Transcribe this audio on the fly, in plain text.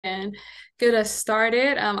And get us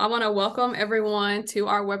started. I want to welcome everyone to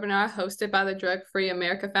our webinar hosted by the Drug-Free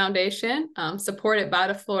America Foundation, supported by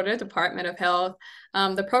the Florida Department of Health.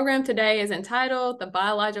 The program today is entitled The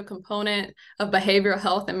Biological Component of Behavioral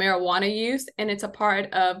Health and Marijuana Use, and it's a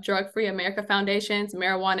part of Drug-Free America Foundation's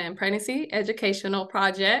Marijuana and Pregnancy Educational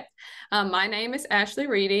Project. My name is Ashley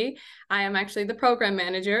Reedy. I am actually the program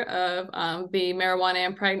manager of the Marijuana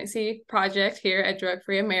and Pregnancy Project here at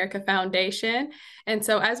Drug-Free America Foundation. And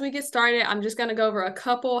so as we get started, I'm just going to go over a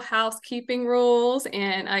couple housekeeping rules.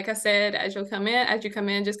 And like I said, as you come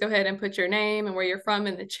in, just go ahead and put your name and where you're from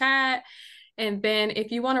in the chat. And then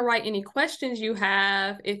if you want to write any questions you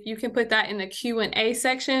have, if you can put that in the Q&A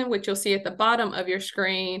section, which you'll see at the bottom of your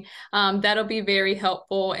screen, that'll be very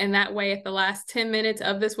helpful. And that way, at the last 10 minutes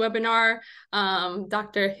of this webinar,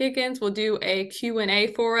 Dr. Higgins will do a Q&A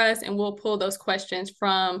for us, and we'll pull those questions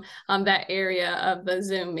from that area of the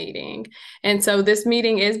Zoom meeting. And so this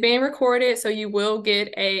meeting is being recorded, so you will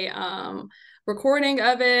get a recording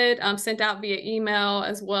of it sent out via email,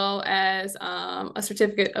 as well as a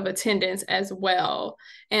certificate of attendance as well.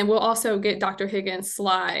 And we'll also get Dr. Higgins'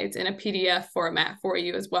 slides in a PDF format for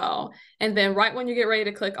you as well. And then right when you get ready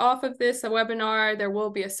to click off of this webinar, there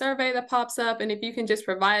will be a survey that pops up. And if you can just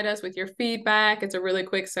provide us with your feedback, it's a really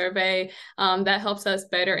quick survey that helps us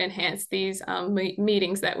better enhance these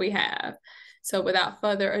meetings that we have. So without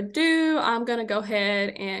further ado, I'm going to go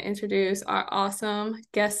ahead and introduce our awesome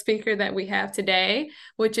guest speaker that we have today,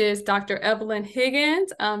 which is Dr. Evelyn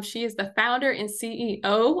Higgins. She is the founder and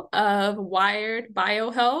CEO of Wired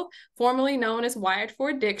Biohealth, formerly known as Wired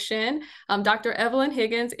for Addiction. Dr. Evelyn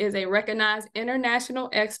Higgins is a recognized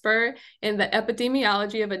international expert in the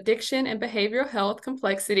epidemiology of addiction and behavioral health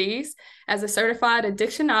complexities. As a certified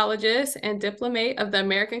addictionologist and diplomate of the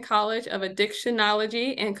American College of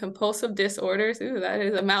Addictionology and Compulsive Disorders, ooh, that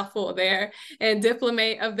is a mouthful there, and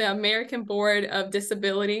diplomate of the American Board of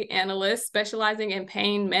Disability Analysts, specializing in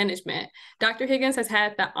pain management. Dr. Higgins has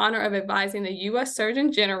had the honor of advising the U.S.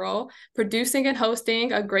 Surgeon General, producing and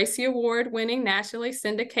hosting a Gracie Award-winning nationally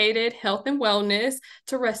syndicated health and wellness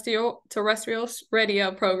terrestrial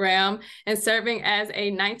radio program, and serving as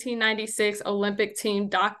a 1996 Olympic team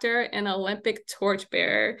doctor and Olympic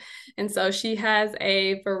torchbearer. And so she has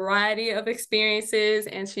a variety of experiences,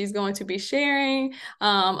 and she's going to be sharing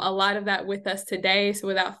a lot of that with us today. So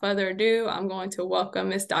without further ado, I'm going to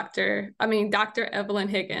welcome Dr. Evelyn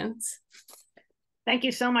Higgins. Thank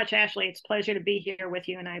you so much, Ashley. It's a pleasure to be here with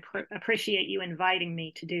you, and I appreciate you inviting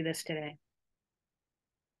me to do this today.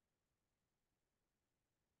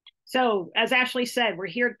 So, as Ashley said, we're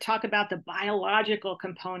here to talk about the biological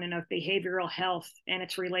component of behavioral health and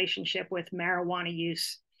its relationship with marijuana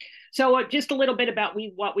use. So just a little bit about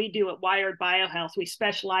what we do at Wired Biohealth. We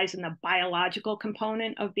specialize in the biological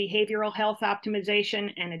component of behavioral health optimization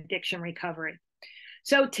and addiction recovery.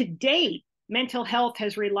 So to date, mental health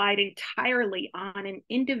has relied entirely on an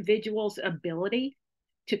individual's ability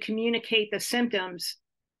to communicate the symptoms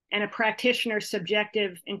and a practitioner's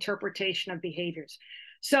subjective interpretation of behaviors.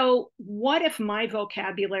 So what if my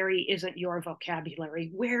vocabulary isn't your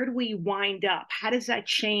vocabulary? Where do we wind up? How does that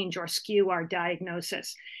change or skew our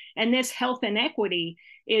diagnosis? And this health inequity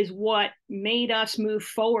is what made us move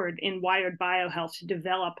forward in Wired Biohealth to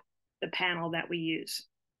develop the panel that we use.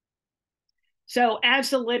 So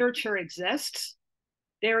as the literature exists,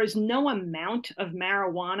 there is no amount of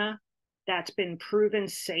marijuana that's been proven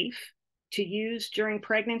safe to use during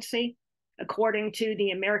pregnancy. According to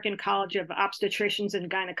the American College of Obstetricians and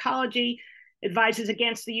Gynecology, advises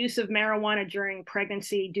against the use of marijuana during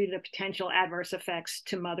pregnancy due to the potential adverse effects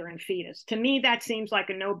to mother and fetus. To me, that seems like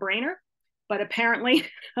a no-brainer, but apparently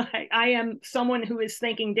I am someone who is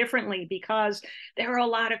thinking differently, because there are a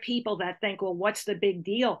lot of people that think, well, what's the big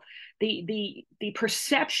deal? The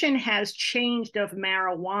perception has changed of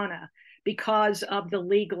marijuana because of the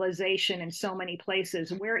legalization in so many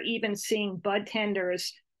places. We're even seeing bud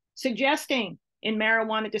tenders suggesting in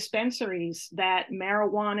marijuana dispensaries that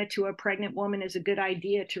marijuana to a pregnant woman is a good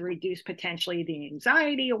idea to reduce potentially the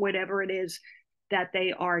anxiety or whatever it is that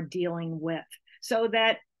they are dealing with. So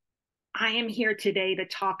that I am here today to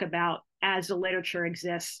talk about, as the literature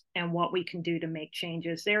exists, and what we can do to make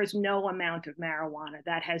changes. There is no amount of marijuana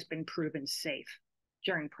that has been proven safe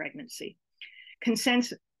during pregnancy.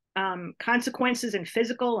 Consequences in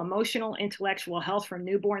physical, emotional, intellectual health from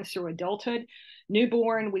newborns through adulthood.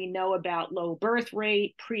 Newborn, we know about low birth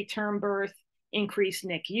rate, preterm birth, increased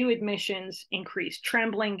NICU admissions, increased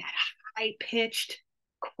trembling, high-pitched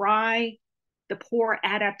cry, the poor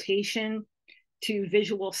adaptation to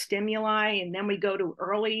visual stimuli. And then we go to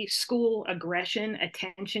early school aggression,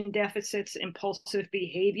 attention deficits, impulsive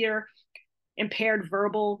behavior, impaired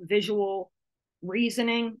verbal, visual,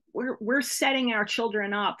 reasoning. We're setting our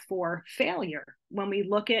children up for failure when we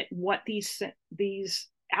look at what these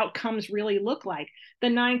outcomes really look like. The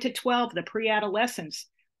 9 to 12, the pre-adolescents,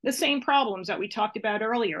 the same problems that we talked about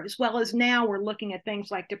earlier, as well as now we're looking at things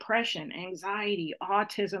like depression, anxiety,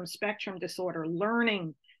 autism spectrum disorder,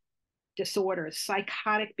 learning disorders,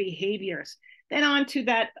 psychotic behaviors. Then on to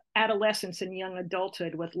that adolescence and young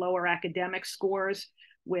adulthood with lower academic scores,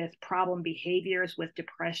 with problem behaviors, with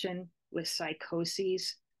depression, with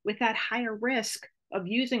psychoses, with that higher risk of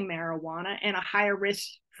using marijuana and a higher risk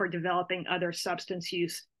for developing other substance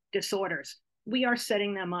use disorders. We are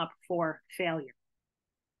setting them up for failure.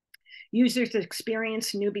 Users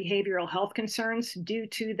experience new behavioral health concerns due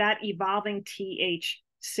to that evolving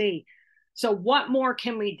THC. So what more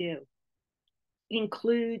can we do?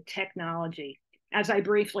 Include technology. As I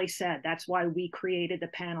briefly said, that's why we created the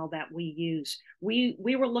panel that we use. We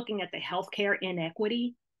were looking at the healthcare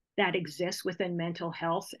inequity that exists within mental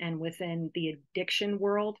health and within the addiction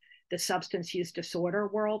world, the substance use disorder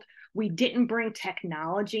world. We didn't bring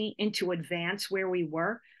technology into advance where we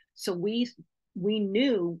were. So we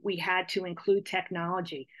knew we had to include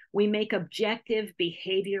technology. We make objective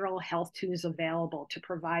behavioral health tools available to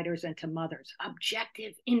providers and to mothers,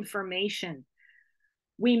 objective information.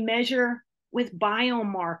 We measure with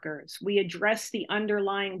biomarkers. We address the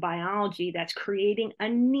underlying biology that's creating a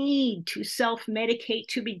need to self-medicate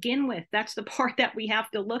to begin with. That's the part that we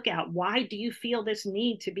have to look at. Why do you feel this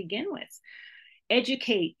need to begin with?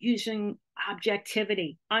 Educate using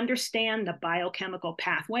objectivity. Understand the biochemical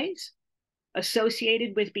pathways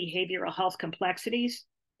associated with behavioral health complexities,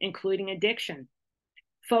 including addiction.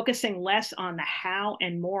 Focusing less on the how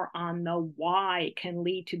and more on the why can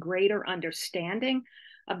lead to greater understanding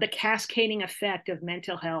of the cascading effect of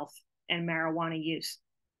mental health and marijuana use.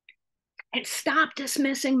 And stop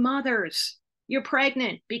dismissing mothers. You're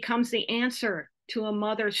pregnant becomes the answer to a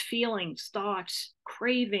mother's feelings, thoughts,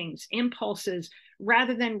 cravings, impulses,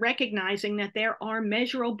 rather than recognizing that there are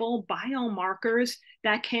measurable biomarkers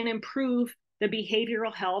that can improve the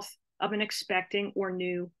behavioral health of an expecting or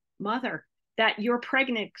new mother. That your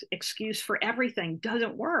pregnant excuse for everything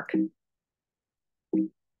doesn't work.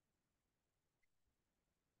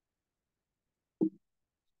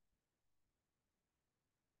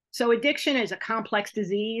 So addiction is a complex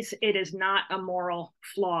disease. It is not a moral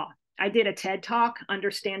flaw. I did a TED Talk,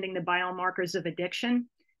 Understanding the Biomarkers of Addiction.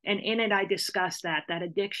 And in it, I discussed that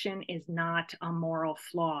addiction is not a moral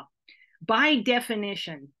flaw. By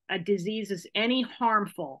definition, a disease is any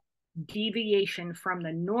harmful deviation from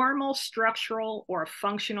the normal structural or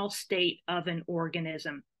functional state of an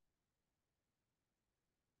organism.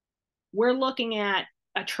 We're looking at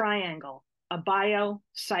a triangle, a bio,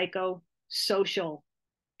 psycho, social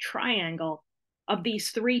triangle of these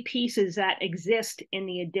three pieces that exist in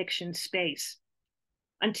the addiction space.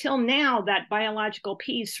 Until now, that biological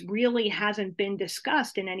piece really hasn't been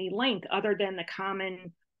discussed in any length other than the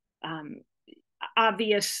common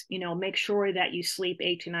obvious, make sure that you sleep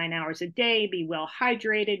 8 to 9 hours a day, be well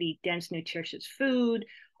hydrated, eat dense, nutritious food,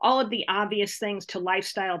 all of the obvious things to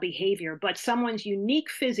lifestyle behavior, but someone's unique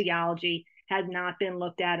physiology has not been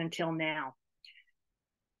looked at until now.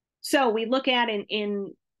 So we look at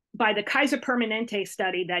by the Kaiser Permanente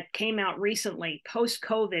study that came out recently,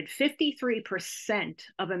 post-COVID, 53%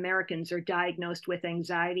 of Americans are diagnosed with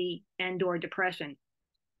anxiety and/or depression.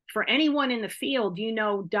 For anyone in the field,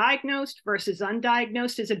 diagnosed versus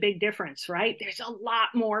undiagnosed is a big difference, right? There's a lot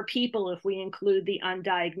more people if we include the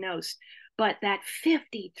undiagnosed, but that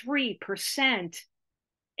 53%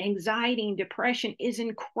 anxiety and depression is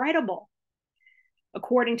incredible.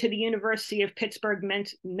 According to the University of Pittsburgh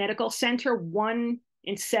Medical Center, 1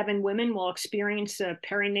 in 7 women will experience a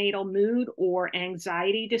perinatal mood or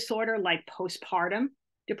anxiety disorder like postpartum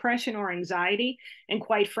depression or anxiety. And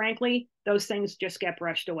quite frankly, those things just get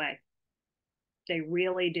brushed away. They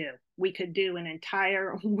really do. We could do an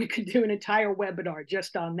entire webinar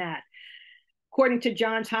just on that. According to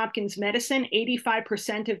Johns Hopkins Medicine,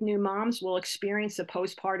 85% of new moms will experience the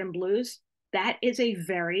postpartum blues. That is a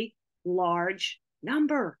very large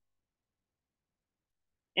number.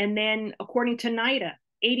 And then according to NIDA,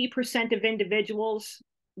 80% of individuals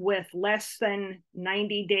with less than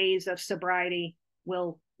 90 days of sobriety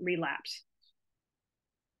will relapse.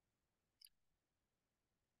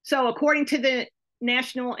 So according to the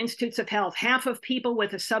National Institutes of Health, half of people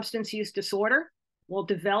with a substance use disorder will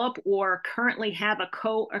develop or currently have a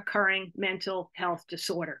co-occurring mental health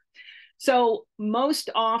disorder. So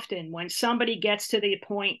most often when somebody gets to the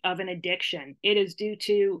point of an addiction, it is due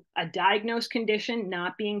to a diagnosed condition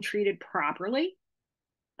not being treated properly,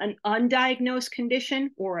 an undiagnosed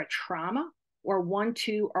condition, or a trauma, or one,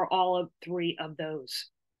 two, or all of three of those.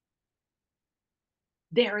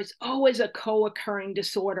 There is always a co-occurring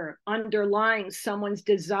disorder underlying someone's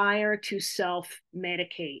desire to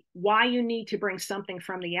self-medicate. Why you need to bring something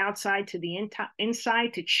from the outside to the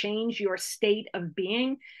inside to change your state of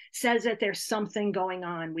being says that there's something going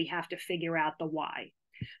on. We have to figure out the why.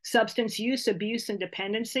 Substance use, abuse, and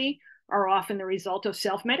dependency are often the result of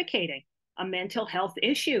self-medicating, a mental health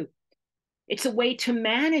issue. It's a way to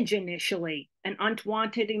manage initially an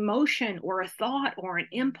unwanted emotion or a thought or an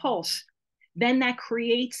impulse. Then that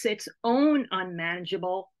creates its own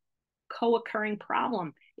unmanageable co-occurring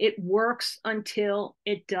problem. It works until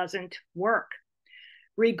it doesn't work.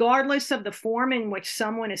 Regardless of the form in which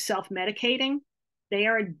someone is self-medicating, they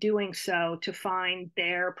are doing so to find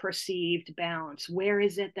their perceived balance. Where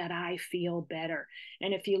is it that I feel better?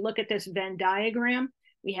 And if you look at this Venn diagram,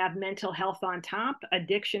 we have mental health on top,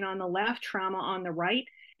 addiction on the left, trauma on the right,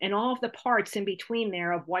 and all of the parts in between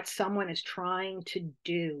there of what someone is trying to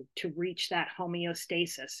do to reach that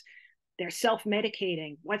homeostasis. They're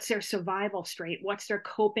self-medicating. What's their survival trait? What's their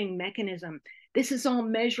coping mechanism? This is all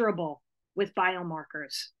measurable with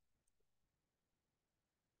biomarkers.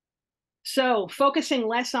 So focusing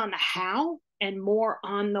less on the how and more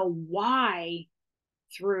on the why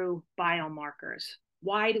through biomarkers.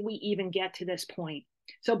 Why do we even get to this point?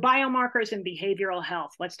 So biomarkers in behavioral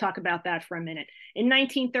health, let's talk about that for a minute. In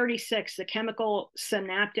 1936, the chemical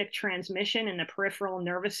synaptic transmission in the peripheral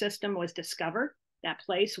nervous system was discovered, that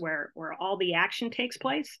place where all the action takes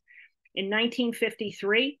place. In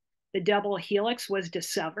 1953, the double helix was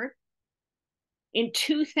discovered. In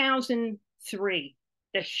 2003,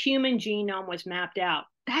 the human genome was mapped out.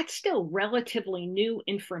 That's still relatively new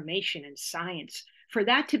information in science. For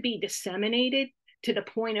that to be disseminated to the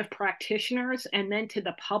point of practitioners and then to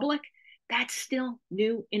the public, that's still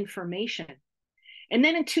new information. And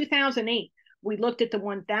then in 2008, we looked at the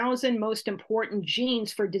 1,000 most important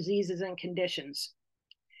genes for diseases and conditions.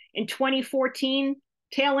 In 2014,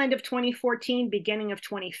 tail end of 2014, beginning of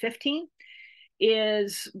 2015,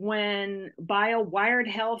 is when BioWired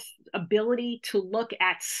Health ability to look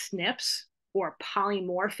at SNPs or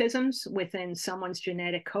polymorphisms within someone's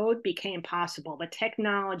genetic code became possible. The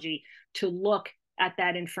technology to look at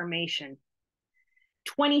that information.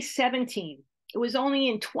 2017, it was only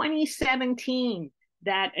in 2017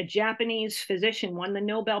 that a Japanese physician won the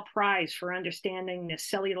Nobel Prize for understanding the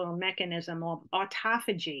cellular mechanism of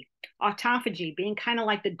autophagy being kind of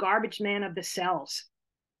like the garbage man of the cells.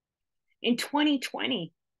 In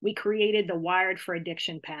 2020, we created the Wired for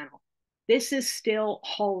Addiction panel. This is still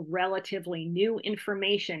whole relatively new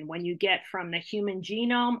information when you get from the human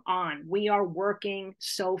genome on. We are working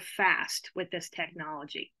so fast with this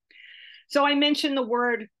technology. So I mentioned the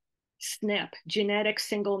word SNP, genetic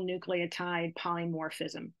single nucleotide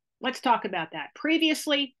polymorphism. Let's talk about that.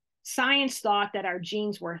 Previously, science thought that our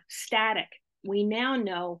genes were static. We now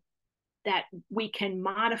know that we can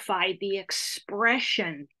modify the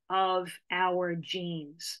expression of our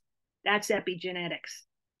genes. That's epigenetics,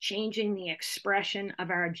 changing the expression of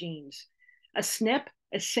our genes. A SNP,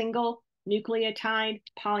 a single nucleotide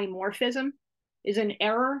polymorphism, is an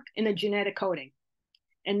error in the genetic coding.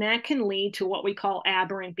 And that can lead to what we call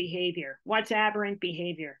aberrant behavior. What's aberrant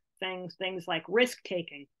behavior? Things like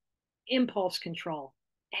risk-taking, impulse control,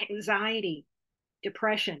 anxiety,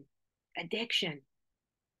 depression, addiction.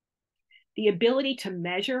 The ability to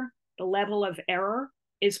measure the level of error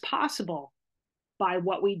is possible by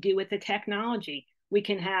what we do with the technology. We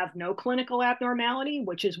can have no clinical abnormality,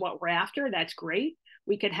 which is what we're after. That's great.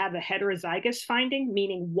 We could have a heterozygous finding,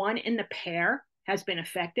 meaning one in the pair has been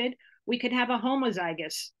affected. We could have a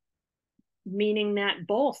homozygous, meaning that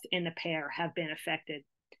both in the pair have been affected.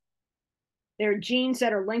 There are genes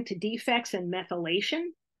that are linked to defects in methylation,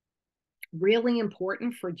 really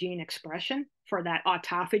important for gene expression, for that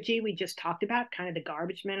autophagy we just talked about, kind of the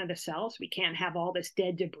garbage men of the cells. We can't have all this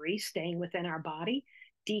dead debris staying within our body.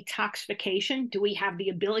 Detoxification, do we have the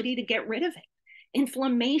ability to get rid of it?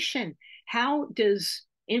 Inflammation, how does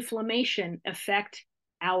inflammation affect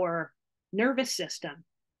our nervous system?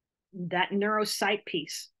 That neuropsych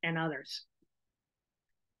piece and others.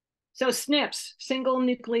 So SNPs, single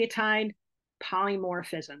nucleotide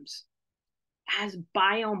polymorphisms, as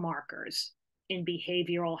biomarkers in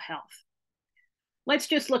behavioral health. Let's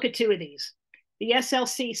just look at two of these. The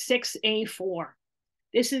SLC6A4.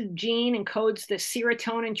 This is gene encodes the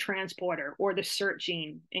serotonin transporter, or the SERT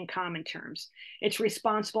gene in common terms. It's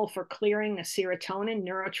responsible for clearing the serotonin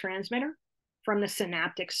neurotransmitter from the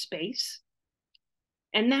synaptic space.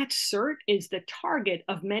 And that SERT is the target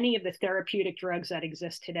of many of the therapeutic drugs that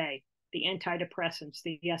exist today. the antidepressants,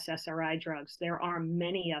 the SSRI drugs. There are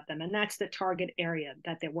many of them, and that's the target area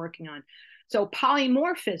that they're working on. So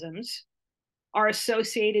polymorphisms are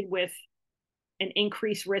associated with an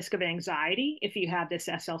increased risk of anxiety if you have this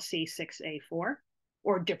SLC6A4,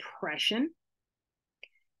 or depression,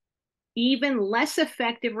 even less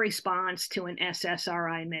effective response to an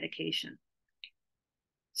SSRI medication.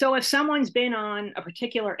 So if someone's been on a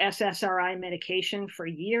particular SSRI medication for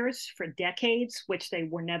years, for decades, which they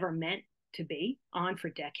were never meant to be on for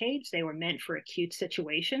decades, they were meant for acute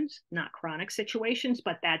situations, not chronic situations,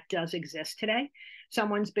 but that does exist today.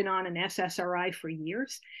 Someone's been on an SSRI for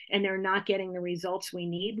years and they're not getting the results we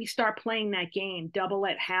need. We start playing that game, double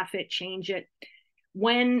it, half it, change it.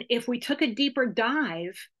 When if we took a deeper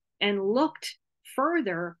dive and looked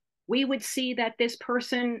further, we would see that this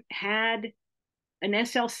person had an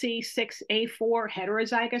SLC6A4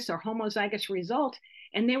 heterozygous or homozygous result,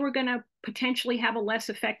 and they were going to potentially have a less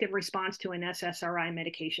effective response to an SSRI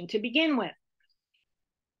medication to begin with.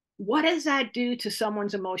 What does that do to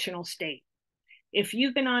someone's emotional state? If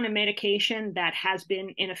you've been on a medication that has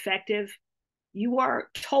been ineffective, you are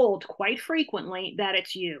told quite frequently that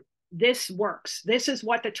it's you. This works. This is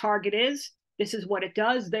what the target is. This is what it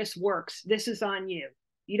does. This works. This is on you.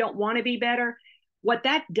 You don't want to be better. What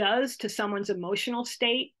that does to someone's emotional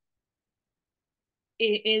state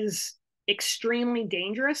is extremely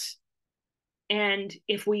dangerous. And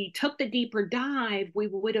if we took the deeper dive, we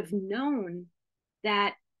would have known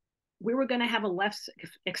that we were going to have a less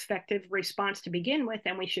effective response to begin with,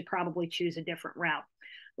 and we should probably choose a different route.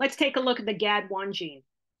 Let's take a look at the GAD1 gene.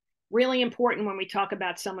 Really important when we talk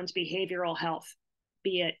about someone's behavioral health,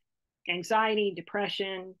 be it anxiety,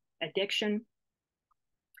 depression, addiction.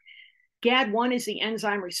 GAD1 is the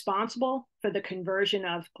enzyme responsible for the conversion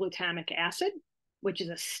of glutamic acid, which is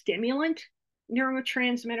a stimulant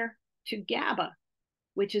neurotransmitter, to GABA,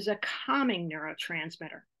 which is a calming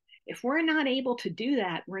neurotransmitter. If we're not able to do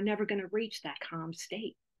that, we're never going to reach that calm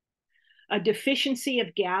state. A deficiency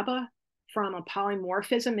of GABA from a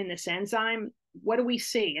polymorphism in this enzyme, what do we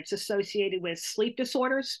see? It's associated with sleep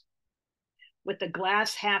disorders, with the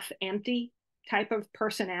glass half empty type of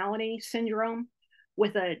personality syndrome,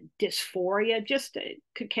 with a dysphoria, just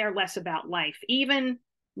could care less about life, even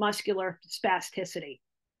muscular spasticity.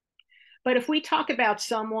 But if we talk about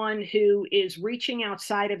someone who is reaching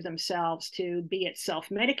outside of themselves to, be it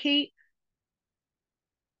self-medicate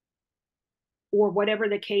or whatever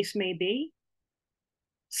the case may be,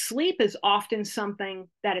 sleep is often something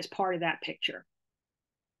that is part of that picture.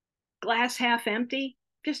 Glass half empty,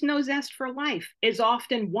 just no zest for life, is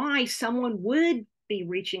often why someone would be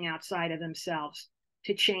reaching outside of themselves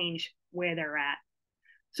to change where they're at.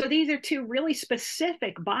 So these are two really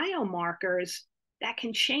specific biomarkers that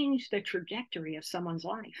can change the trajectory of someone's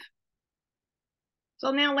life.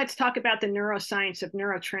 So now let's talk about the neuroscience of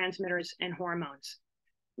neurotransmitters and hormones.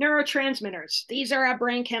 Neurotransmitters, these are our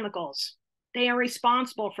brain chemicals. They are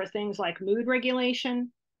responsible for things like mood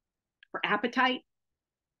regulation, for appetite,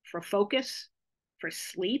 for focus, for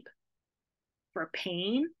sleep, for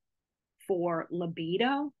pain, for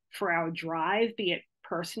libido, for our drive, be it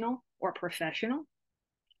personal or professional.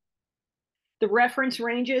 The reference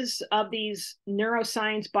ranges of these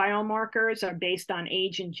neuroscience biomarkers are based on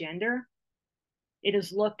age and gender. It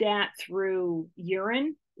is looked at through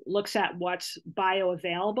urine, looks at what's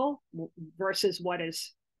bioavailable versus what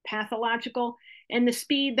is pathological. And the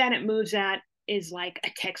speed that it moves at is like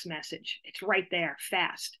a text message. It's right there,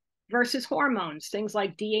 fast. Versus hormones, things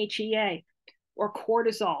like DHEA or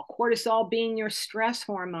cortisol. Cortisol being your stress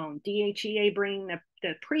hormone, DHEA bringing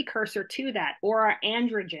the precursor to that, or our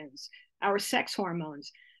androgens, our sex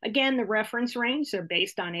hormones. Again, the reference range are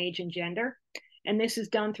based on age and gender, and this is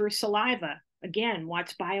done through saliva. Again,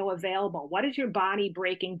 what's bioavailable? What is your body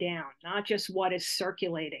breaking down? Not just what is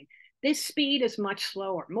circulating. This speed is much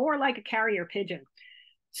slower, more like a carrier pigeon.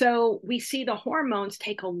 So we see the hormones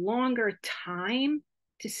take a longer time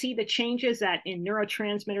to see the changes that in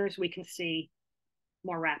neurotransmitters we can see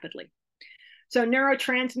more rapidly. So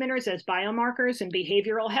neurotransmitters as biomarkers in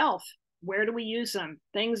behavioral health. Where do we use them?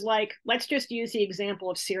 Things like, let's just use the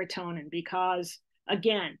example of serotonin, because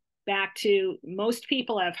again, back to most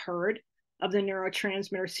people have heard of the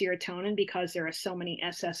neurotransmitter serotonin because there are so many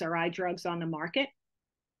SSRI drugs on the market.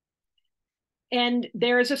 And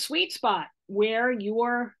there is a sweet spot where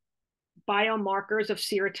your biomarkers of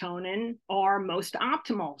serotonin are most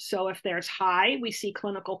optimal. So if there's high, we see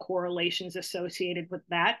clinical correlations associated with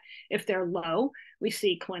that. If they're low, we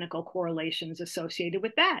see clinical correlations associated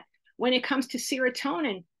with that. When it comes to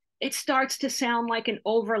serotonin, it starts to sound like an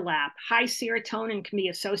overlap. High serotonin can be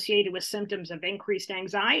associated with symptoms of increased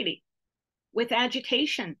anxiety, with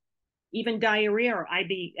agitation, even diarrhea or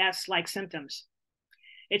IBS-like symptoms.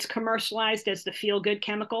 It's commercialized as the feel-good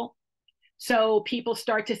chemical. So people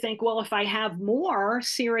start to think, well, if I have more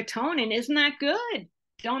serotonin, isn't that good?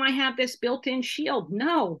 Don't I have this built-in shield?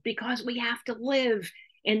 No, because we have to live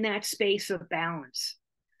in that space of balance.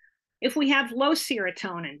 If we have low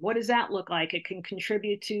serotonin, what does that look like? It can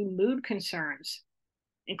contribute to mood concerns,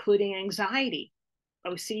 including anxiety,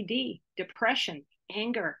 OCD, depression,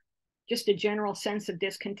 anger, just a general sense of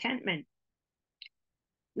discontentment.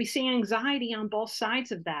 We see anxiety on both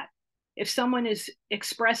sides of that. If someone is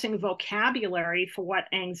expressing vocabulary for what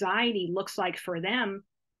anxiety looks like for them,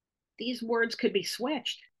 these words could be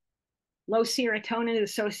switched. Low serotonin is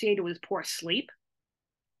associated with poor sleep,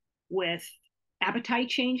 with appetite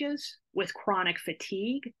changes, with chronic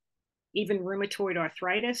fatigue, even rheumatoid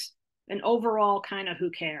arthritis, an overall kind of who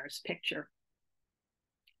cares picture.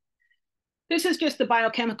 This is just the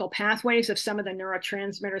biochemical pathways of some of the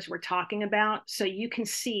neurotransmitters we're talking about. So you can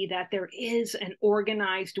see that there is an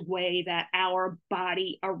organized way that our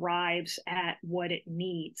body arrives at what it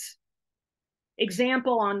needs.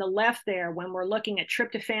 Example on the left there, when we're looking at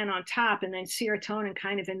tryptophan on top and then serotonin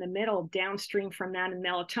kind of in the middle, downstream from that and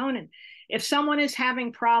melatonin. If someone is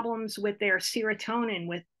having problems with their serotonin,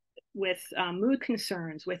 with mood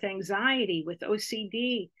concerns, with anxiety, with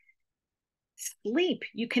OCD, sleep,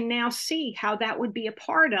 you can now see how that would be a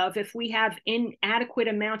part of if we have inadequate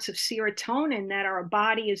amounts of serotonin that our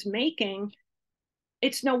body is making.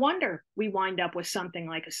 It's no wonder we wind up with something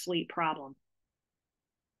like a sleep problem.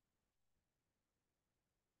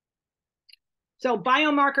 So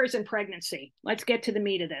biomarkers in pregnancy. Let's get to the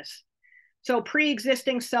meat of this. So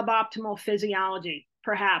pre-existing suboptimal physiology,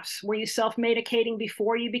 perhaps. Were you self-medicating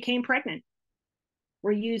before you became pregnant?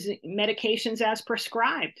 Were you using medications as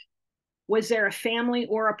prescribed? Was there a family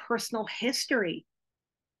or a personal history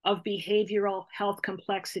of behavioral health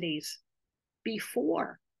complexities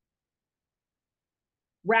before?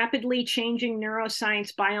 Rapidly changing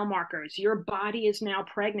neuroscience biomarkers. Your body is now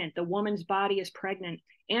pregnant. The woman's body is pregnant.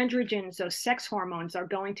 Androgens, those sex hormones, are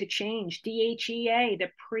going to change. DHEA,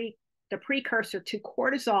 the precursor to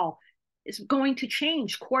cortisol, is going to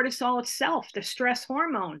change. Cortisol itself, the stress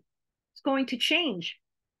hormone, is going to change.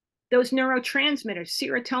 Those neurotransmitters,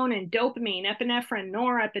 serotonin, dopamine, epinephrine,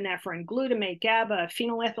 norepinephrine, glutamate, GABA,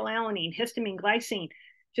 phenylethylalanine, histamine, glycine,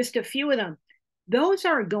 just a few of them, those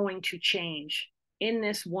are going to change in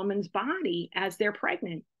this woman's body as they're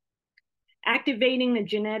pregnant. Activating the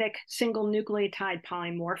genetic single nucleotide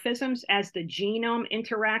polymorphisms as the genome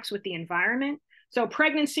interacts with the environment. So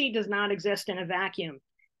pregnancy does not exist in a vacuum.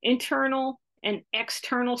 Internal and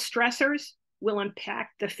external stressors will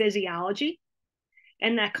impact the physiology,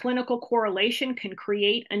 and that clinical correlation can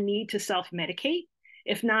create a need to self-medicate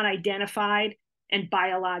if not identified and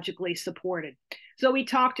biologically supported. So we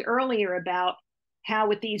talked earlier about how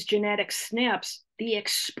with these genetic SNPs, the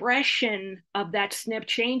expression of that SNP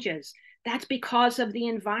changes. That's because of the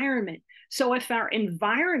environment. So if our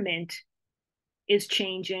environment is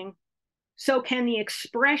changing, so can the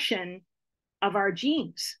expression of our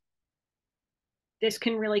genes. This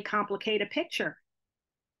can really complicate a picture,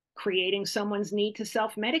 creating someone's need to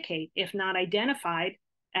self-medicate if not identified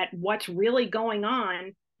at what's really going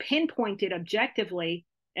on, pinpointed objectively,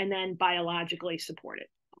 and then biologically supported.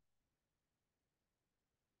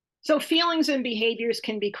 So feelings and behaviors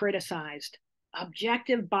can be criticized.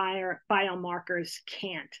 Objective biomarkers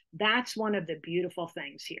can't. That's one of the beautiful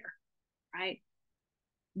things here, right?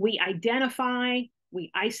 We identify,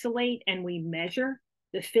 we isolate, and we measure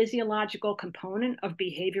the physiological component of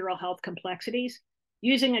behavioral health complexities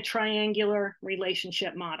using a triangular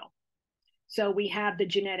relationship model. So we have the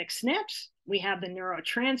genetic SNPs, we have the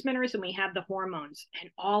neurotransmitters, and we have the hormones. And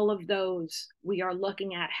all of those, we are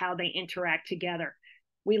looking at how they interact together.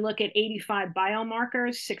 We look at 85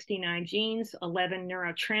 biomarkers, 69 genes, 11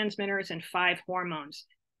 neurotransmitters, and 5 hormones.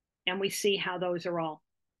 And we see how those are all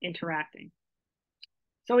interacting.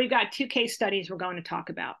 So we've got 2 case studies we're going to talk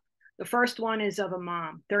about. The first one is of a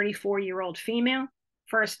mom, 34-year-old female,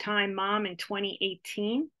 first-time mom in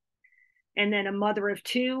 2018, and then a mother of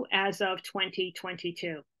 2 as of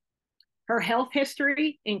 2022. Her health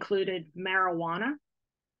history included marijuana,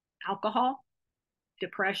 alcohol,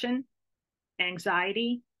 depression,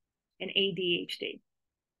 anxiety, and ADHD.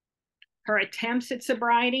 Her attempts at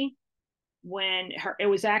sobriety, it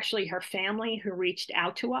was actually her family who reached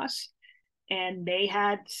out to us, and they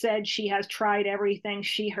had said she has tried everything.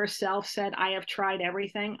 She herself said, I have tried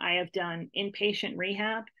everything. I have done inpatient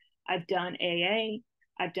rehab. I've done AA.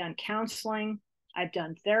 I've done counseling. I've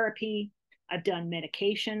done therapy. I've done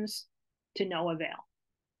medications, to no avail.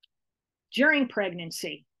 During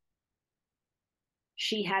pregnancy,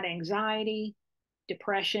 She had anxiety,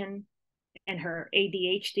 depression, and her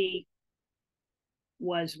ADHD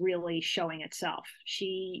was really showing itself.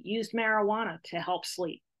 She used marijuana to help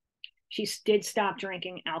sleep. She did stop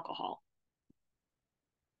drinking alcohol.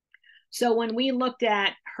 So when we looked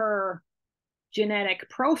at her genetic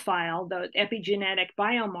profile, the epigenetic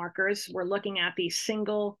biomarkers, we're looking at these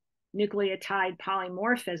single nucleotide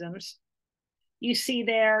polymorphisms. You see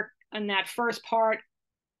there in that first part,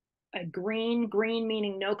 a green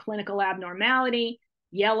meaning no clinical abnormality,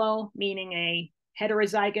 yellow meaning a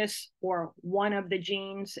heterozygous or one of the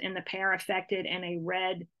genes in the pair affected, and a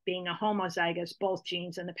red being a homozygous, both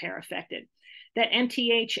genes in the pair affected. That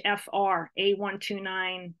MTHFR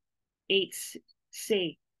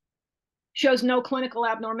A1298C shows no clinical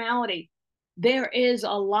abnormality. There is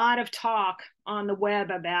a lot of talk on the web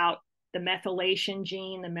about the methylation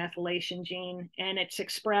gene, and it's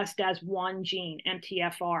expressed as one gene,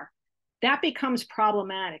 MTFR. That becomes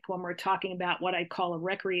problematic when we're talking about what I call a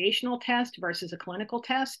recreational test versus a clinical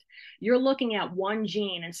test. You're looking at one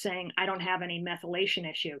gene and saying, I don't have any methylation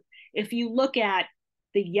issue. If you look at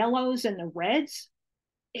the yellows and the reds,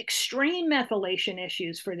 extreme methylation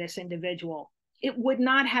issues for this individual. It would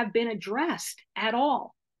not have been addressed at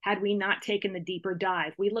all had we not taken the deeper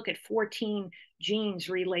dive. We look at 14 genes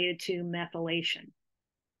related to methylation.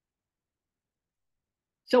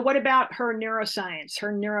 So what about her neuroscience,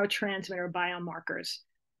 her neurotransmitter biomarkers?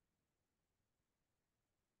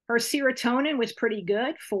 Her serotonin was pretty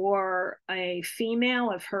good for a female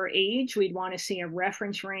of her age. We'd want to see a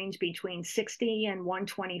reference range between 60 and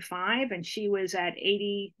 125, and she was at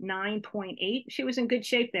 89.8. She was in good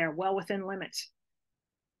shape there, well within limits.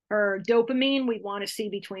 Her dopamine, we'd want to see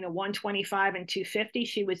between a 125 and 250.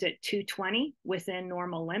 She was at 220, within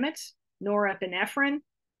normal limits. Norepinephrine,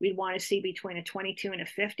 we'd want to see between a 22 and a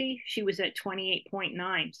 50. She was at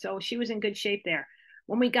 28.9. So she was in good shape there.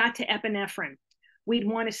 When we got to epinephrine, we'd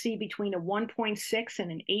want to see between a 1.6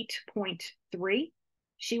 and an 8.3.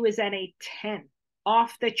 She was at a 10,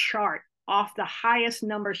 off the chart, off the highest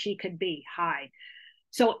number she could be, high.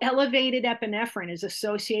 So elevated epinephrine is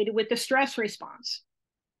associated with the stress response.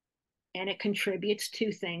 And it contributes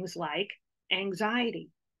to things like anxiety,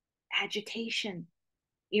 agitation,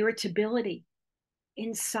 irritability,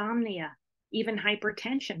 insomnia, even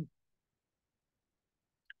hypertension.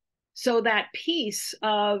 So that piece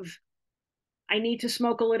of, I need to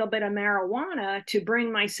smoke a little bit of marijuana to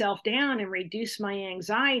bring myself down and reduce my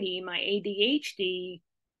anxiety, my ADHD,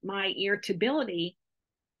 my irritability,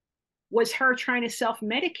 was her trying to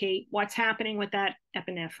self-medicate what's happening with that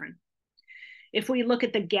epinephrine. If we look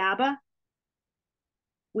at the GABA,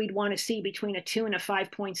 we'd want to see between a 2 and a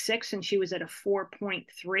 5.6, and she was at a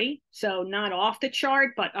 4.3. So not off the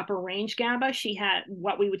chart, but upper range GABA. She had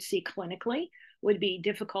what we would see clinically would be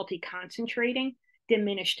difficulty concentrating,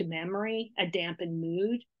 diminished memory, a dampened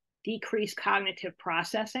mood, decreased cognitive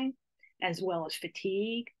processing, as well as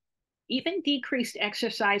fatigue, even decreased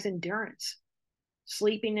exercise endurance,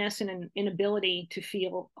 sleepiness, and an inability to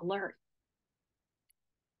feel alert.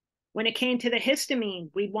 When it came to the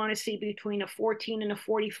histamine, we'd want to see between a 14 and a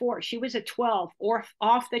 44. She was a 12, or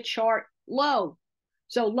off the chart low.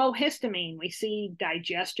 So low histamine, we see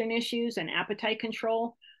digestion issues and appetite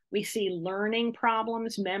control. We see learning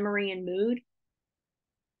problems, memory, and mood.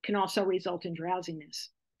 Can also result in drowsiness.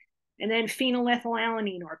 And then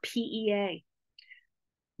phenylethylalanine, or PEA.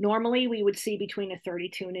 Normally, we would see between a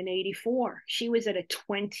 32 and an 84. She was at a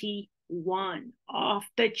 21, off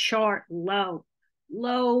the chart low.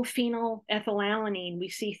 Low phenylethylalanine, we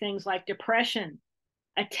see things like depression,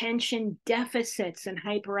 attention deficits, and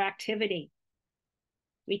hyperactivity.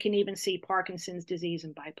 We can even see Parkinson's disease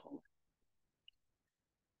and bipolar.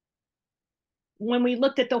 When we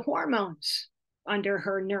looked at the hormones under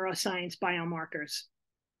her neuroscience biomarkers,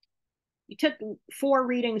 you took 4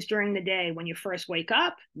 readings during the day when you first wake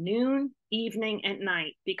up, noon, evening, and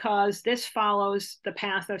night, because this follows the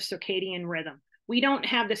path of circadian rhythm. We don't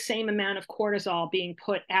have the same amount of cortisol being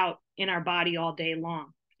put out in our body all day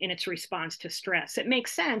long in its response to stress. It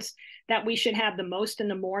makes sense that we should have the most in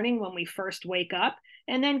the morning when we first wake up,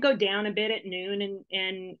 and then go down a bit at noon,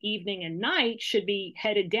 and evening and night should be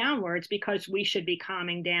headed downwards because we should be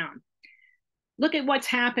calming down. Look at what's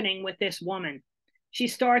happening with this woman. She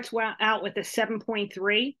starts out with a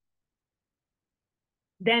 7.3,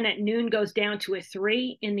 then at noon goes down to a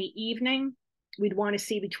 3. In the evening, we'd want to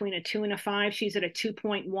see between a 2 and a 5. She's at a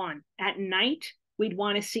 2.1. At night, we'd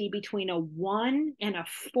want to see between a 1 and a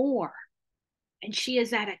 4. And she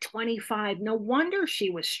is at a 25. No wonder she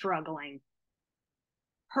was struggling.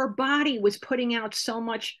 Her body was putting out so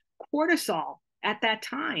much cortisol at that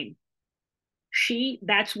time.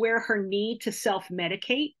 That's where her need to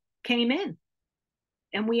self-medicate came in.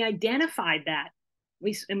 And we identified that.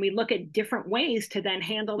 We look at different ways to then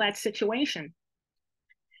handle that situation.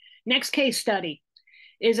 Next case study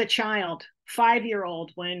is a child,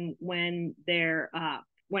 5-year-old, when their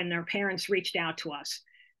parents reached out to us.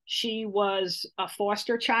 She was a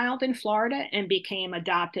foster child in Florida and became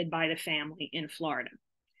adopted by the family in Florida.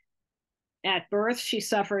 At birth, she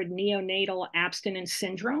suffered neonatal abstinence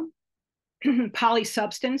syndrome,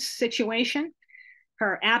 polysubstance situation.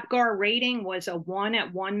 Her APGAR rating was a 1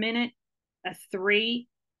 at 1 minute, a 3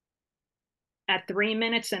 at 3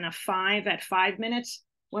 minutes, and a 5 at 5 minutes.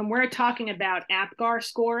 When we're talking about APGAR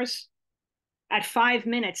scores, at 5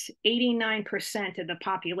 minutes, 89% of the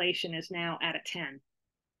population is now at a 10.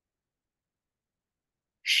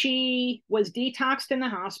 She was detoxed in the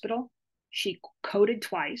hospital. She coded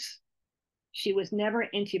twice. She was never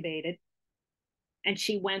intubated. And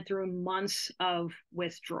she went through months of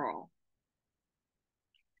withdrawal.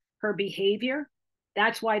 Her behavior,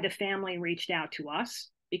 that's why the family reached out to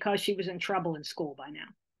us, because she was in trouble in school by now.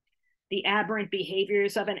 The aberrant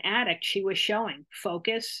behaviors of an addict she was showing: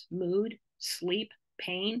 focus, mood, sleep,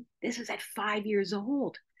 pain. This is at 5 years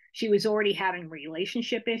old. She was already having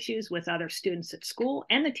relationship issues with other students at school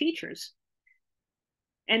and the teachers.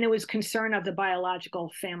 And there was concern of the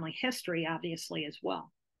biological family history, obviously, as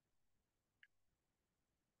well.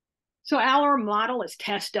 So our model is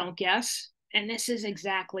test, don't guess. And this is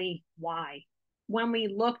exactly why. When we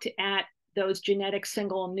looked at those genetic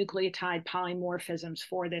single nucleotide polymorphisms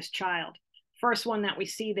for this child, first one that we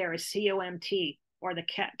see there is COMT, or the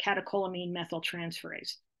catecholamine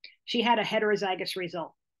methyltransferase. She had a heterozygous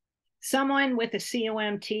result. Someone with a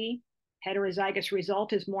COMT heterozygous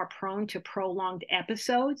result is more prone to prolonged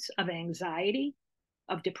episodes of anxiety,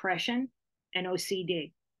 of depression, and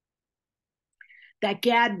OCD. That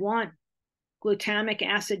GAD1, glutamic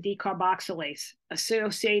acid decarboxylase,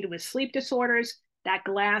 associated with sleep disorders, that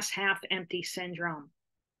glass half empty syndrome,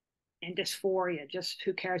 and dysphoria, just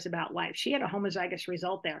who cares about life. She had a homozygous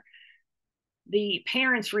result there. The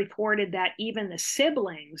parents reported that even the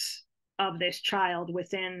siblings of this child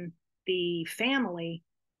within the family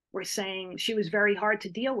were saying she was very hard to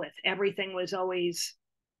deal with. Everything was always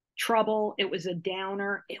trouble. It was a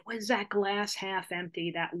downer. It was that glass half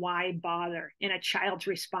empty, that why bother, in a child's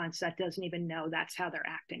response that doesn't even know that's how they're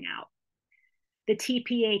acting out. The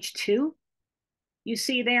TPH2 you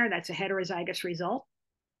see there, that's a heterozygous result.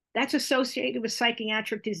 That's associated with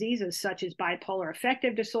psychiatric diseases such as bipolar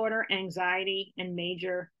affective disorder, anxiety, and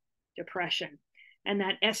major depression. And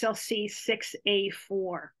that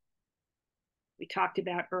SLC6A4 we talked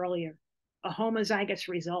about earlier, a homozygous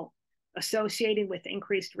result associated with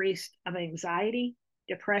increased risk of anxiety,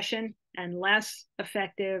 depression, and less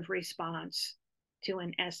effective response to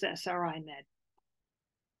an SSRI med.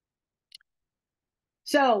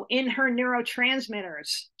 So in her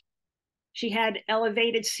neurotransmitters, she had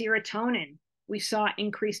elevated serotonin. We saw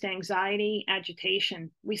increased anxiety, agitation.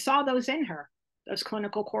 We saw those in her, those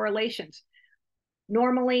clinical correlations.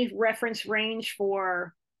 Normally, reference range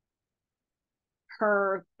for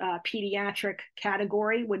her pediatric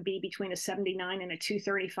category would be between a 79 and a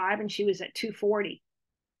 235, and she was at 240.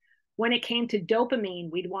 When it came to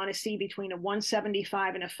dopamine, we'd want to see between a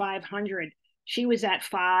 175 and a 500. She was at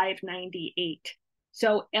 598.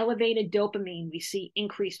 So elevated dopamine, we see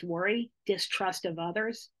increased worry, distrust of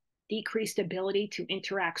others, decreased ability to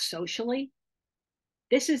interact socially.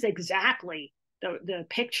 This is exactly the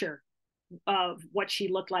picture of what she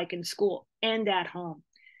looked like in school and at home,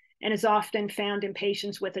 and is often found in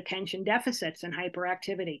patients with attention deficits and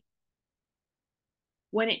hyperactivity.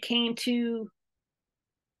 When it came to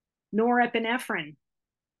norepinephrine,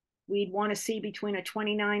 we'd want to see between a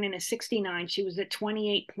 29 and a 69. She was at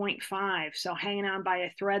 28.5, so hanging on by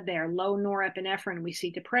a thread there. Low norepinephrine, we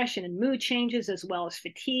see depression and mood changes, as well as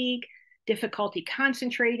fatigue, difficulty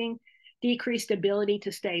concentrating, decreased ability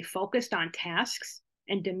to stay focused on tasks,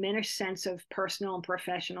 and diminished sense of personal and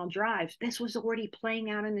professional drives. This was already playing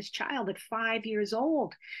out in this child at 5 years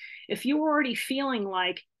old. If you were already feeling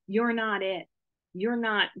like you're not it, you're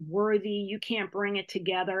not worthy, you can't bring it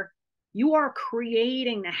together, you are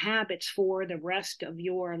creating the habits for the rest of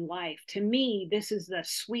your life. To me, this is the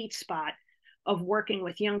sweet spot of working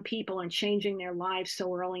with young people and changing their lives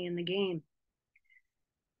so early in the game.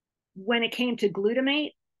 When it came to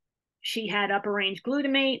glutamate, she had upper range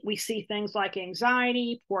glutamate. We see things like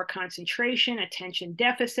anxiety, poor concentration, attention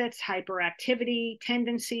deficits, hyperactivity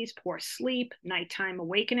tendencies, poor sleep, nighttime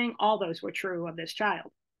awakening. All those were true of this child.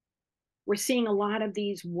 We're seeing a lot of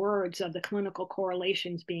these words of the clinical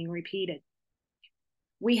correlations being repeated.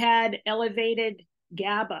 We had elevated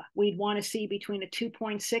GABA, we'd want to see between a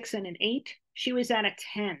 2.6 and an 8. She was at a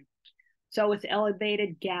 10. So with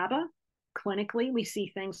elevated GABA, clinically, we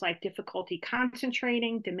see things like difficulty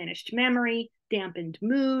concentrating, diminished memory, dampened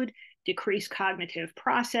mood, decreased cognitive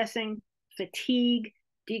processing, fatigue,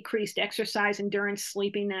 decreased exercise endurance,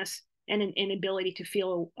 sleepiness, and an inability to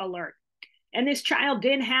feel alert. And this child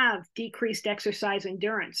did have decreased exercise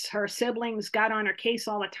endurance. Her siblings got on her case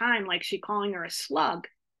all the time, like she calling her a slug.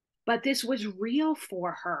 But this was real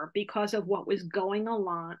for her because of what was going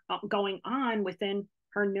on within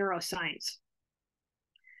her neuroscience.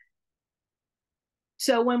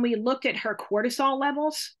 So when we looked at her cortisol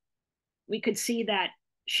levels, we could see that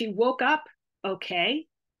she woke up okay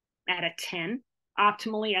at a 10.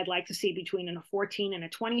 Optimally, I'd like to see between a 14 and a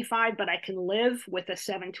 25, but I can live with a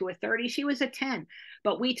 7 to a 30. She was a 10,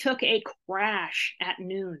 but we took a crash at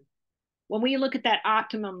noon. When we look at that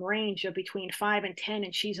optimum range of between 5 and 10,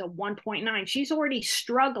 and she's a 1.9, she's already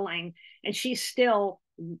struggling, and she's still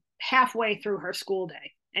halfway through her school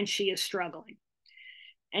day, and she is struggling.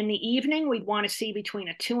 In the evening, we'd want to see between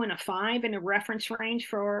a 2 and a 5 in a reference range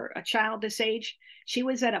for a child this age. She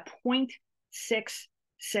was at a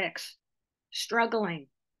 0.66, struggling.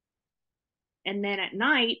 And then at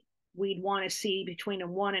night, we'd want to see between a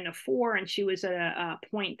 1 and a 4, and she was at a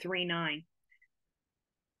 0.39.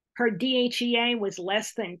 Her DHEA was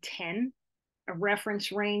less than 10, a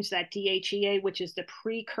reference range that DHEA, which is the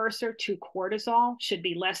precursor to cortisol, should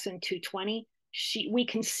be less than 220. We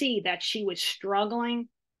can see that she was struggling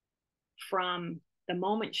from the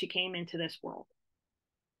moment she came into this world.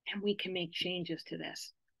 And we can make changes to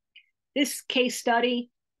this. This case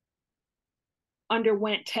study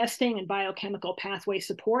underwent testing and biochemical pathway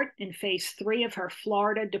support in phase 3 of her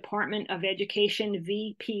Florida Department of Education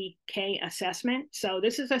VPK assessment. So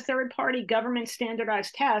this is a third-party government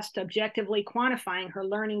standardized test objectively quantifying her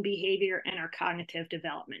learning behavior and her cognitive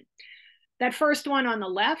development. That first one on the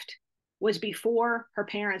left was before her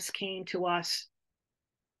parents came to us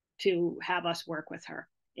to have us work with her.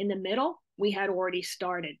 In the middle, we had already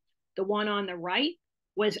started. The one on the right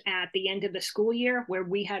was at the end of the school year where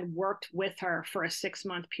we had worked with her for a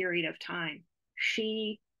 6-month period of time.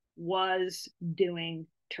 She was doing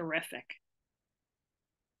terrific.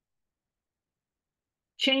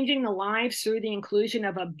 Changing the lives through the inclusion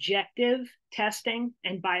of objective testing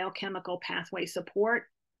and biochemical pathway support.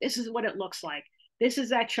 This is what it looks like. This is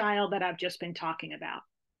that child that I've just been talking about.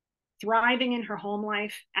 Thriving in her home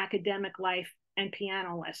life, academic life, and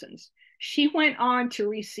piano lessons. She went on to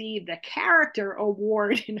receive the Character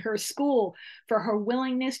Award in her school for her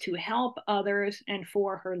willingness to help others and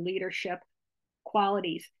for her leadership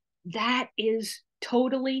qualities. That is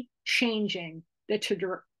totally changing the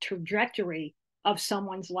trajectory of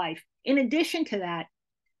someone's life. In addition to that,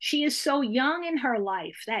 she is so young in her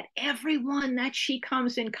life that everyone that she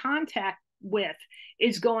comes in contact with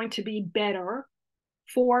is going to be better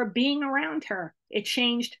for being around her. It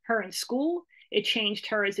changed her in school. It changed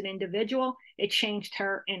her as an individual. It changed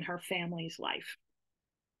her in her family's life.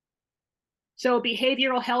 So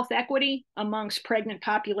behavioral health equity amongst pregnant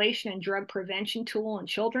population and drug prevention tool in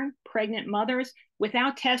children, pregnant mothers,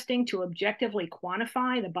 without testing to objectively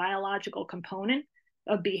quantify the biological component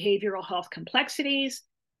of behavioral health complexities,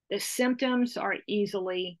 the symptoms are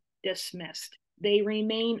easily dismissed. They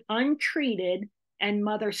remain untreated and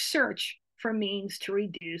mothers search for means to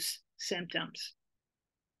reduce symptoms.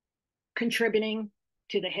 Contributing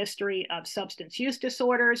to the history of substance use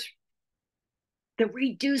disorders, the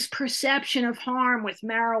reduced perception of harm with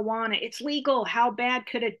marijuana. It's legal. How bad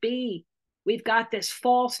could it be? We've got this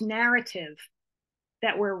false narrative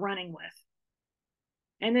that we're running with.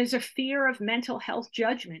 And there's a fear of mental health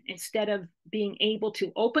judgment instead of being able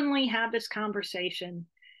to openly have this conversation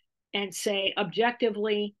and say,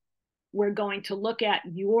 objectively, we're going to look at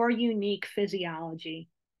your unique physiology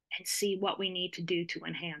and see what we need to do to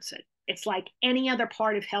enhance it. It's like any other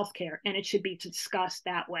part of healthcare, and it should be discussed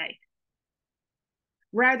that way.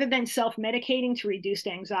 Rather than self-medicating to reduce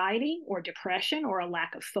anxiety or depression or a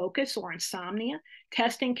lack of focus or insomnia,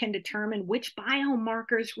 testing can determine which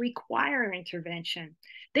biomarkers require intervention.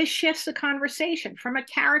 This shifts the conversation from a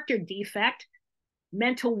character defect,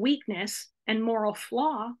 mental weakness, and moral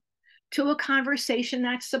flaw to a conversation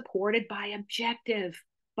that's supported by objective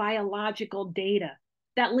biological data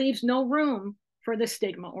that leaves no room for the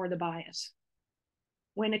stigma or the bias.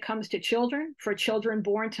 When it comes to children, for children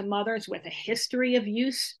born to mothers with a history of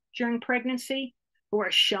use during pregnancy who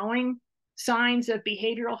are showing signs of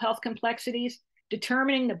behavioral health complexities,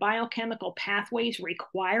 determining the biochemical pathways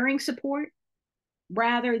requiring support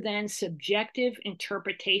rather than subjective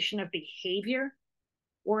interpretation of behavior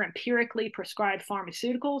or empirically prescribed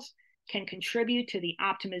pharmaceuticals can contribute to the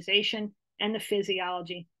optimization and the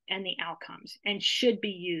physiology and the outcomes, and should be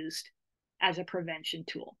used as a prevention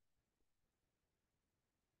tool.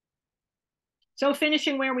 So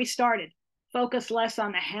finishing where we started, focus less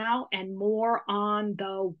on the how and more on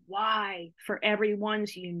the why for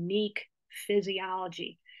everyone's unique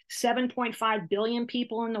physiology. 7.5 billion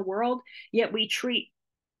people in the world, yet we treat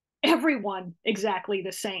everyone exactly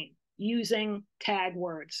the same using tag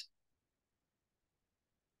words.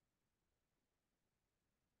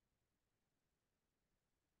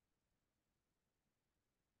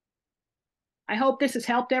 I hope this has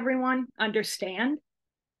helped everyone understand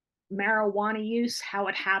marijuana use, how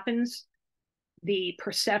it happens, the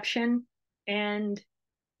perception, and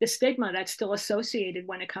the stigma that's still associated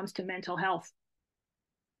when it comes to mental health.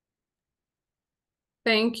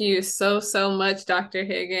 Thank you so much, Dr.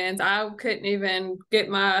 Higgins. I couldn't even get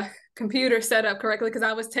my computer set up correctly because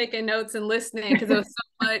I was taking notes and listening because there was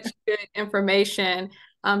so much good information.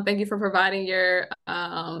 Thank you for providing your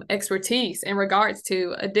expertise in regards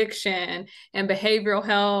to addiction and behavioral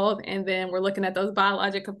health. And then we're looking at those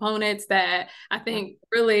biologic components that I think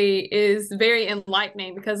really is very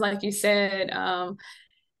enlightening because, like you said,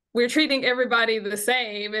 we're treating everybody the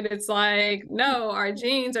same, and it's like, no, our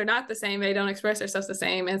genes are not the same. They don't express themselves the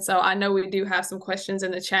same. And so I know we do have some questions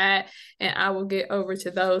in the chat, and I will get over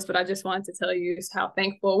to those, but I just wanted to tell you how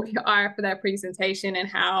thankful we are for that presentation and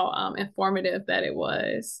how informative that it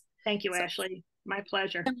was. Thank you, Ashley. My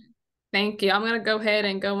pleasure. Thank you. I'm going to go ahead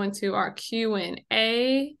and go into our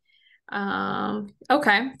Q&A.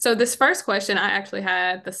 Okay, so this first question, I actually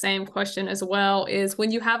had the same question as well, is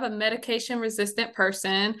when you have a medication resistant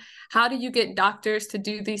person, how do you get doctors to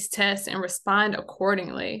do these tests and respond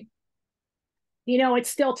accordingly? You know, it's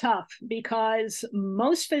still tough because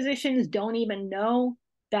most physicians don't even know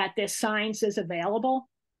that this science is available.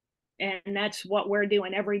 And that's what we're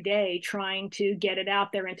doing every day, trying to get it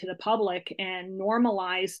out there into the public and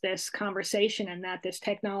normalize this conversation and that this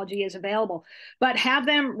technology is available. But have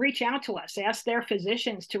them reach out to us, ask their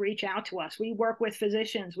physicians to reach out to us. We work with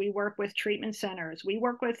physicians, we work with treatment centers, we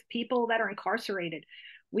work with people that are incarcerated,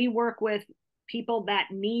 we work with people that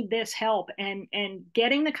need this help. And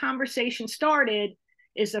getting the conversation started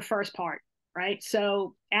is the first part, right?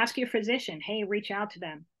 So ask your physician, hey, reach out to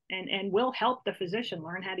them. And we'll help the physician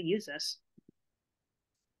learn how to use this.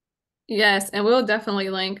 Yes, and we'll definitely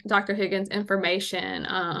link Dr. Higgins' information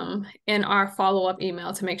in our follow-up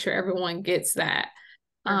email to make sure everyone gets that.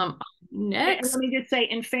 Sure. And Next. let me just say,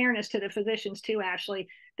 in fairness to the physicians too, Ashley,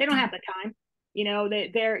 they don't have the time. You know,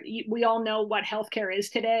 we all know what healthcare is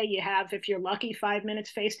today. You have, if you're lucky, 5 minutes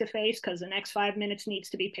face to face because the next 5 minutes needs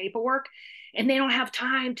to be paperwork, and they don't have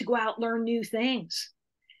time to go out and learn new things.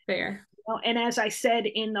 Fair. And as I said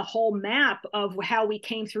in the whole map of how we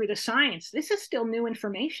came through the science, this is still new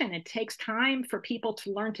information. It takes time for people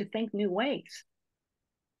to learn to think new ways.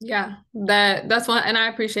 Yeah, that's one, and I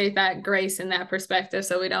appreciate that grace and that perspective,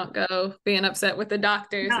 so we don't go being upset with the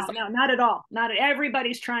doctors. No, no, not at all. Not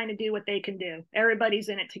everybody's trying to do what they can do. Everybody's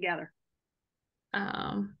in it together.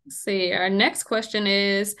 Let's see. Our next question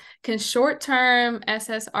is, can short-term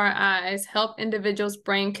SSRIs help individuals'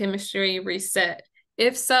 brain chemistry reset?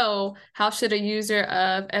 If so, how should a user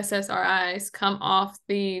of SSRIs come off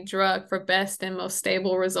the drug for best and most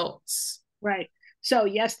stable results? Right. So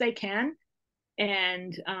yes, they can.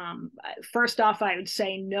 And first off, I would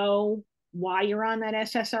say know why you're on that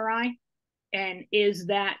SSRI, and is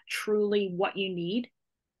that truly what you need?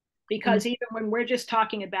 Because even when we're just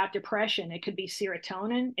talking about depression, it could be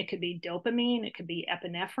serotonin, it could be dopamine, it could be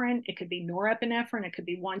epinephrine, it could be norepinephrine, it could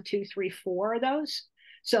be 1, 2, 3, 4 of those.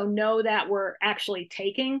 So know that we're actually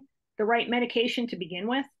taking the right medication to begin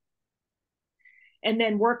with, and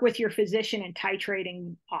then work with your physician in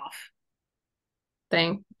titrating off.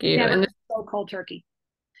 Thank you. Never And go cold turkey.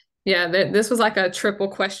 yeah, this was like a triple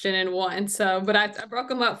question in one. So, but I broke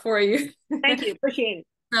them up for you. Thank you. Appreciate it.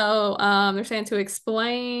 So, they're saying to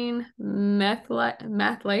explain methylation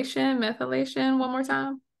one more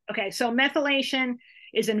time. Okay, so methylation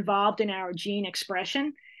is involved in our gene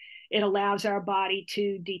expression. It allows our body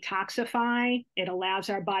to detoxify. It allows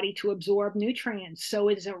our body to absorb nutrients. So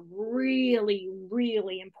it's a really,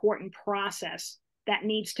 really important process that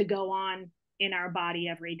needs to go on in our body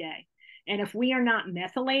every day. And if we are not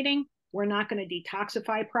methylating, we're not going to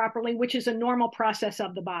detoxify properly, which is a normal process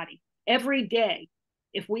of the body. Every day,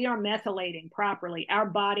 if we are methylating properly, our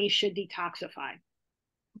body should detoxify.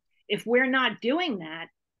 If we're not doing that,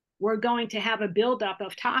 we're going to have a buildup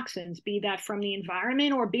of toxins, be that from the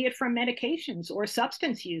environment or be it from medications or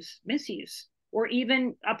substance use, misuse, or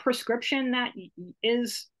even a prescription that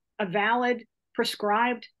is a valid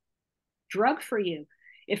prescribed drug for you.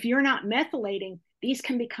 If you're not methylating, these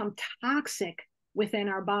can become toxic within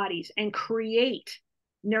our bodies and create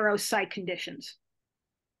neuropsych conditions.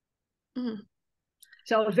 Mm.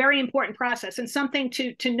 So a very important process, and something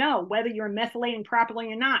to know whether you're methylating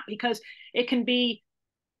properly or not, because it can be,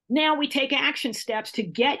 now we take action steps to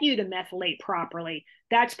get you to methylate properly.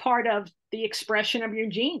 That's part of the expression of your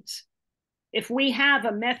genes. If we have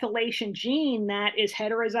a methylation gene that is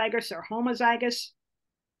heterozygous or homozygous,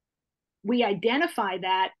 we identify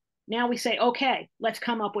that. Now we say, okay, let's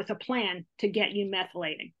come up with a plan to get you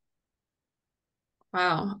methylating.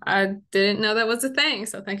 Wow, I didn't know that was a thing.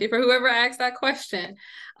 So thank you for whoever asked that question.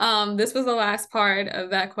 This was the last part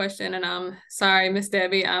of that question, and I'm sorry, Miss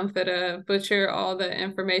Debbie, I'm gonna butcher all the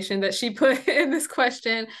information that she put in this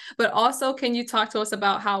question. But also, can you talk to us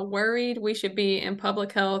about how worried we should be in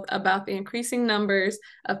public health about the increasing numbers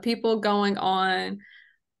of people going on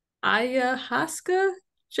ayahuasca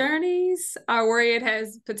journeys? Are worried it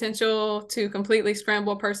has potential to completely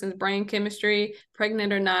scramble a person's brain chemistry,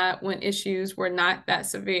 pregnant or not, when issues were not that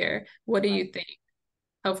severe. What do Right. you think?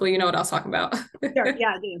 Hopefully you know what I was talking about. Sure.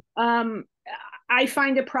 Yeah, I do. I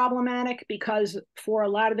find it problematic because for a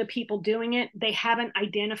lot of the people doing it, they haven't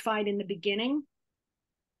identified in the beginning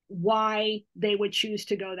why they would choose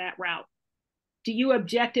to go that route. Do you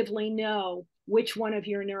objectively know which one of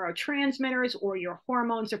your neurotransmitters or your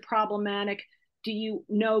hormones are problematic? Do you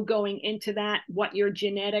know going into that what your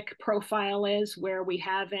genetic profile is, where we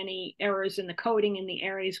have any errors in the coding in the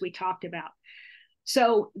areas we talked about?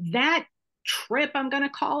 So that trip, I'm going to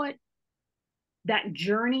call it, that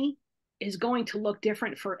journey is going to look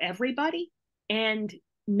different for everybody. And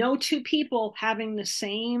no two people having the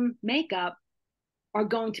same makeup are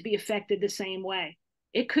going to be affected the same way.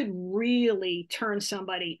 It could really turn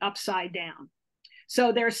somebody upside down.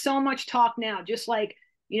 So there's so much talk now, just like,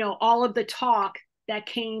 all of the talk that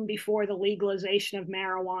came before the legalization of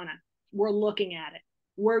marijuana. We're looking at it.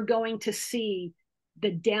 We're going to see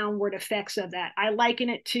the downward effects of that. I liken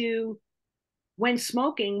it to when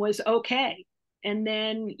smoking was okay. And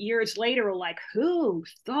then years later, we're like, who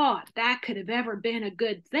thought that could have ever been a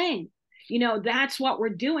good thing? That's what we're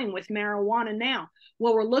doing with marijuana now.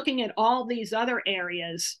 Well, we're looking at all these other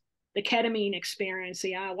areas, the ketamine experience,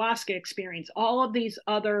 the ayahuasca experience, all of these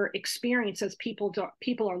other experiences people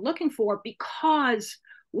are looking for, because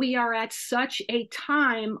we are at such a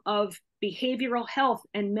time of behavioral health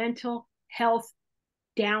and mental health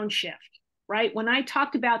downshift, right? When I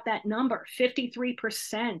talked about that number,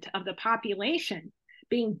 53% of the population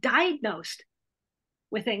being diagnosed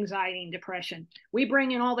with anxiety and depression. We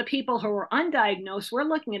bring in all the people who are undiagnosed, we're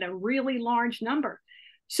looking at a really large number.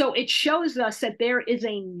 So it shows us that there is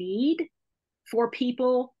a need for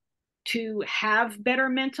people to have better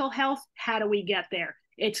mental health. How do we get there?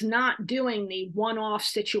 It's not doing the one-off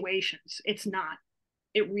situations. It's not.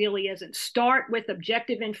 It really isn't. Start with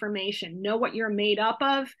objective information. Know what you're made up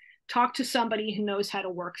of. Talk to somebody who knows how to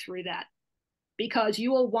work through that, because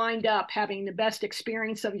you will wind up having the best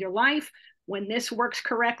experience of your life when this works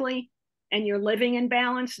correctly and you're living in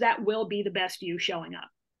balance. That will be the best you showing up.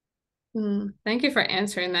 Thank you for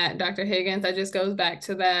answering that, Dr. Higgins. That just goes back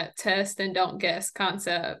to that test and don't guess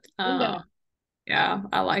concept. Bingo. Yeah,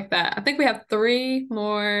 I like that. I think we have three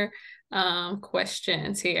more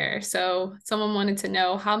questions here. So someone wanted to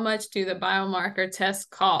know, how much do the biomarker tests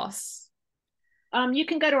cost? You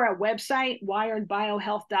can go to our website,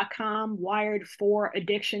 wiredbiohealth.com,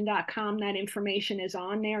 wired4addiction.com. That information is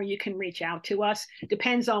on there. You can reach out to us.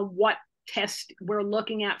 Depends on what test we're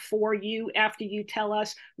looking at for you after you tell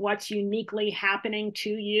us what's uniquely happening to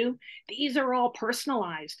you. These are all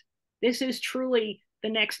personalized. This is truly the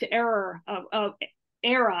next era of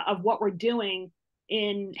what we're doing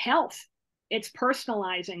in health. It's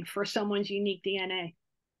personalizing for someone's unique DNA.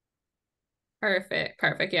 Perfect.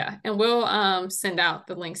 Perfect. Yeah. And we'll send out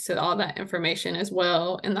the links to all that information as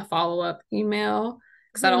well in the follow-up email,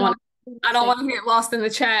 because I don't want to get lost in the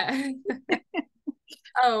chat.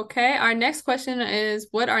 Okay. Our next question is,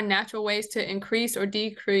 what are natural ways to increase or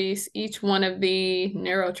decrease each one of the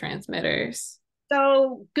neurotransmitters?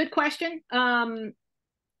 So good question.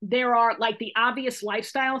 There are like the obvious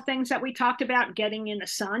lifestyle things that we talked about, getting in the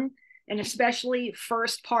sun, and especially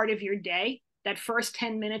first part of your day, that first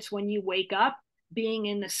 10 minutes when you wake up, being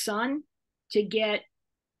in the sun to get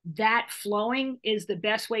that flowing is the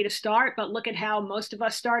best way to start. But look at how most of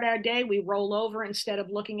us start our day. We roll over, instead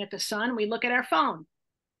of looking at the sun, we look at our phone,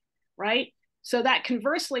 right? So that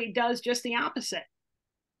conversely does just the opposite.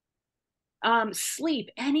 Sleep,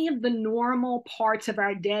 any of the normal parts of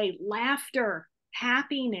our day, laughter,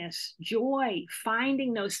 happiness, joy,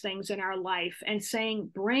 finding those things in our life and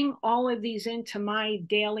saying, bring all of these into my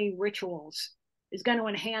daily rituals. is going to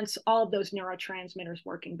enhance all of those neurotransmitters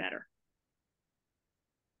working better.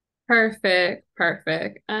 Perfect,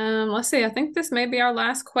 perfect. Let's see. I think this may be our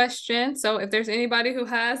last question. So if there's anybody who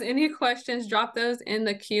has any questions, drop those in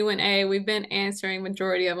the Q&A. We've been answering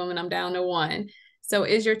majority of them, and I'm down to one. So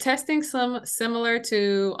is your testing similar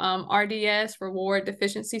to RDS, reward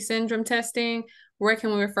deficiency syndrome testing? Where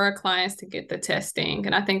can we refer clients to get the testing?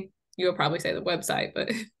 And I think you'll probably say the website, but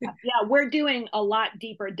yeah, we're doing a lot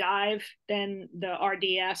deeper dive than the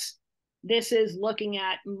RDS. This is looking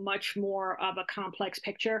at much more of a complex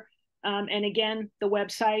picture. And again, the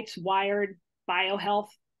websites,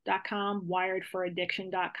 wiredbiohealth.com,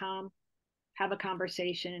 wiredforaddiction.com. Have a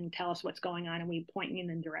conversation and tell us what's going on, and we point you in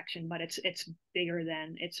the direction. But it's bigger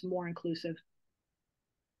than, it's more inclusive.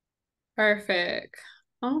 perfect.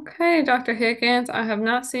 Okay, Dr. Higgins, I have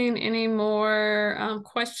not seen any more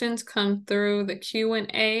questions come through the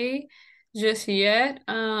Q&A just yet.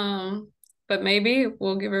 But maybe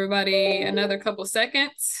we'll give everybody another couple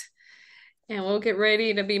seconds and we'll get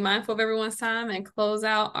ready to be mindful of everyone's time and close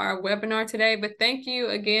out our webinar today. But thank you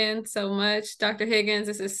again so much, Dr. Higgins.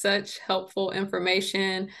 This is such helpful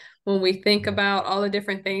information when we think about all the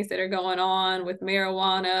different things that are going on with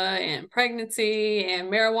marijuana and pregnancy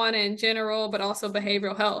and marijuana in general, but also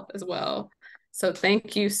behavioral health as well. So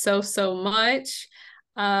thank you so, so much.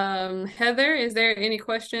 Heather, is there any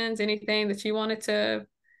questions, anything that you wanted to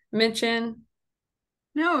mention?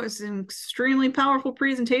 No, it's an extremely powerful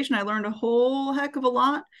presentation. I learned a whole heck of a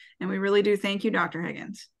lot, and we really do thank you, Dr.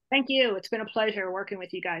 Higgins. Thank you. It's been a pleasure working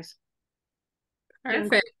with you guys.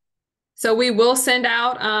 Perfect. So we will send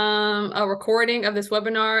out a recording of this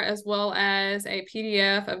webinar as well as a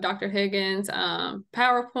PDF of Dr. Higgins'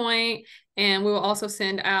 PowerPoint, and we will also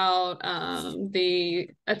send out the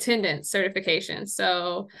attendance certification.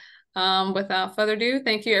 So without further ado,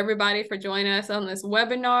 thank you everybody for joining us on this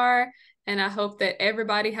webinar, and I hope that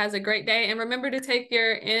everybody has a great day. And remember to take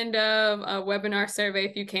your end of webinar survey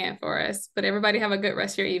if you can for us. But everybody have a good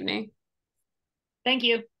rest of your evening. Thank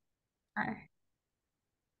you. All right.